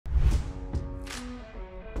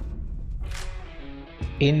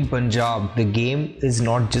In Punjab, the game is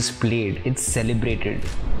not just played, it's celebrated.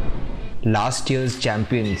 Last year's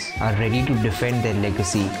champions are ready to defend their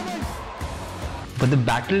legacy. But the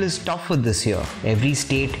battle is tougher this year. Every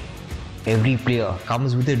state, every player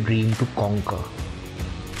comes with a dream to conquer.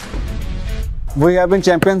 We have been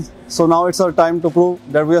champions, so now it's our time to prove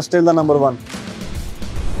that we are still the number one.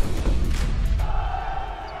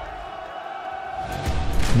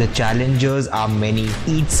 The challengers are many,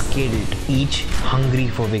 each skilled, each hungry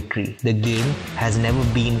for victory. The game has never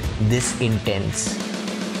been this intense.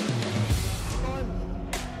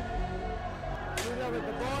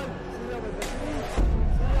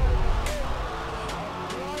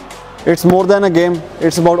 It's more than a game,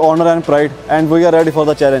 it's about honor and pride, and we are ready for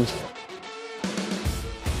the challenge.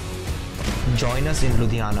 Join us in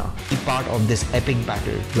Ludhiana, be part of this epic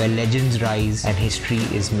battle where legends rise and history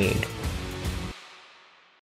is made.